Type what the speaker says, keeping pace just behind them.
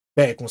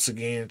Back once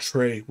again,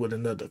 Trey, with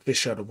another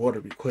Fish Out of Water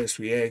request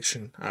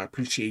reaction. I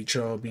appreciate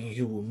y'all being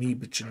here with me,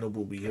 but you know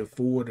what we here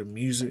for, the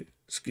music.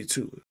 Let's get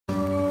to it.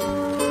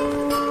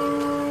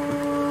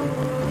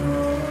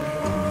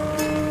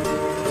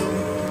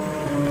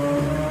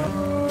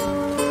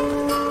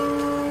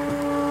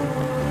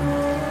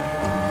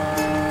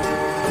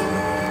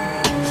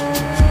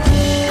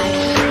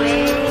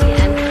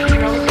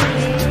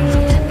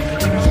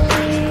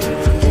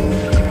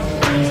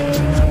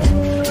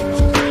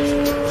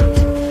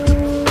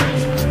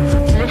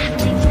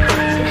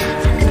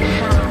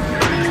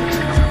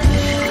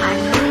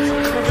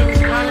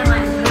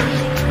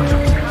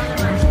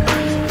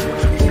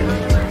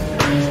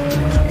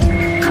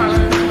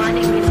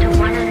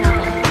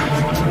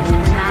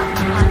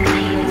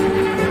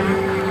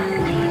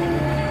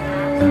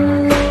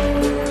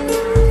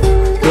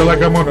 Feel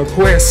like I'm on a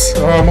quest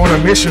or I'm on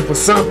a mission for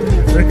something.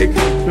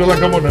 Feel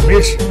like I'm on a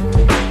mission.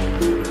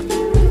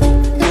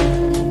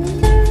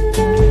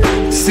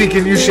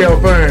 Seeking you shall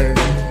find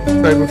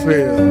type of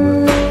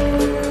feel.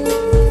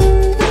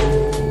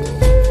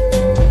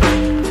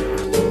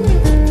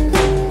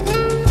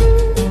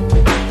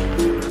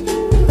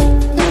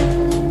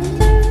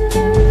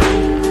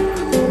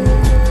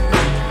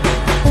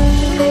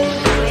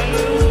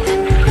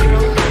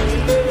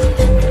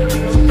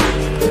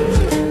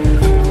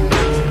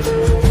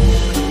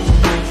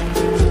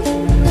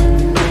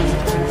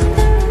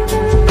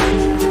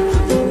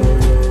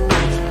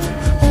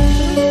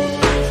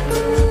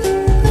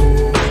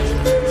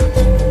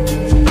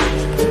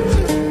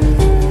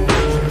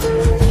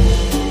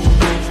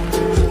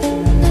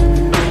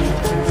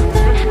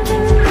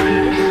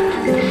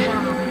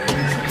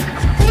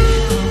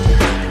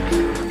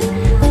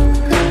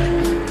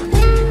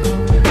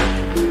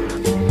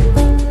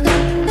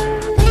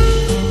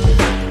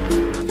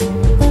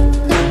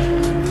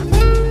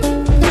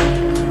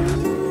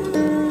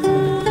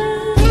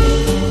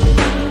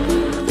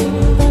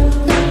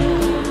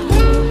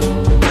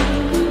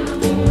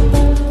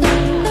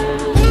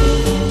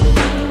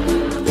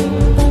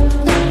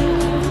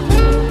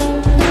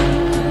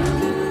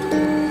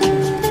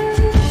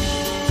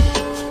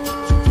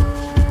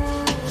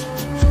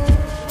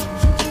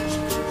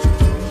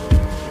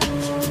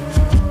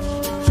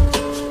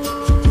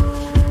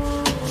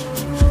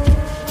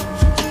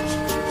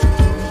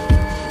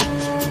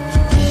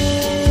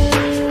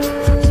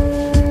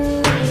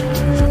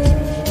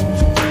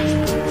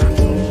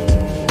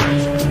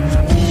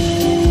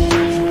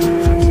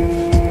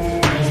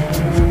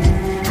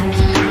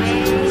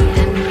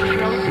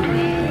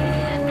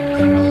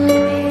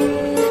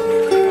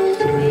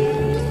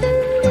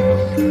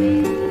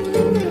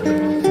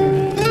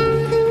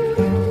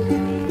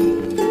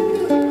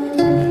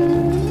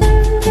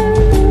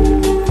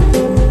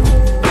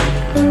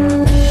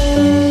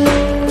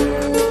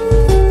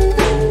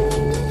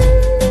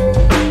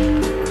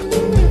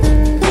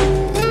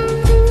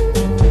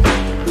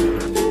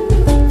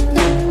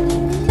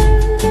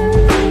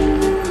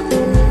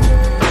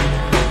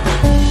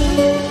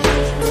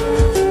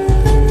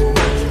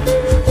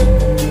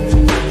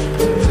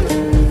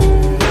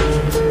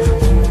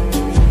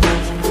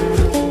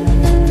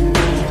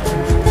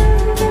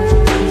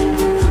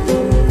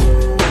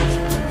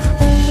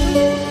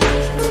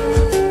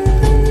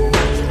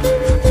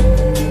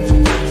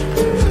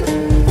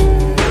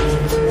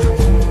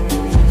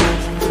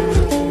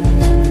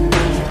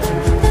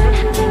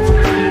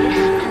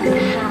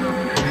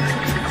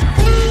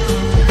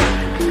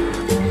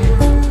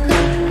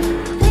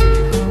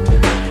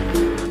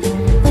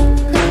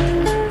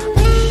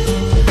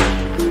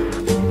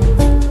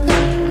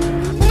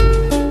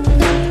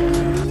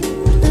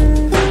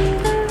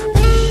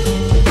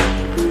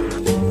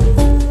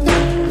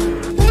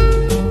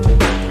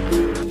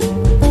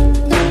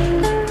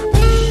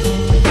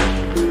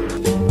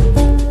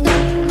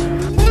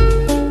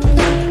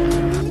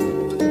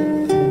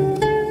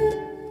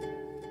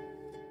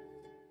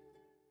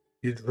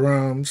 Your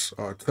drums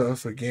are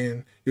tough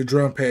again. Your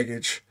drum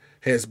package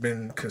has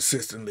been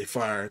consistently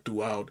fired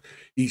throughout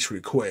each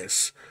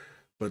request.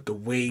 But the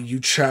way you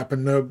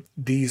chopping up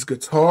these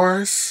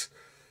guitars,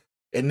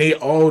 and they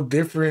all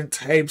different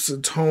types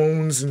of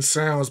tones and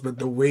sounds, but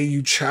the way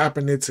you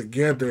chopping it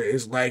together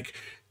is like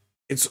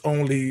it's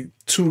only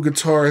two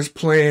guitars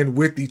playing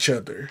with each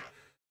other.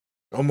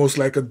 Almost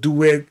like a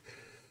duet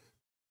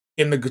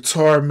in the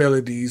guitar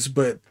melodies,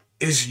 but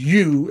it's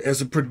you as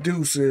a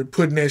producer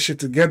putting that shit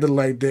together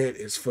like that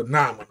is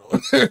phenomenal.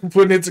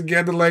 Putting it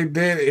together like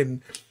that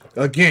and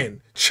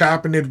again,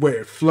 chopping it where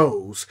it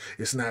flows.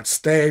 It's not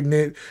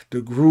stagnant.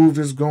 The groove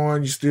is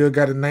going. You still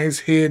got a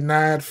nice head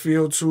nod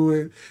feel to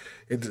it.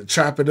 And to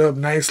chop it up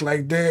nice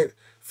like that,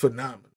 phenomenal.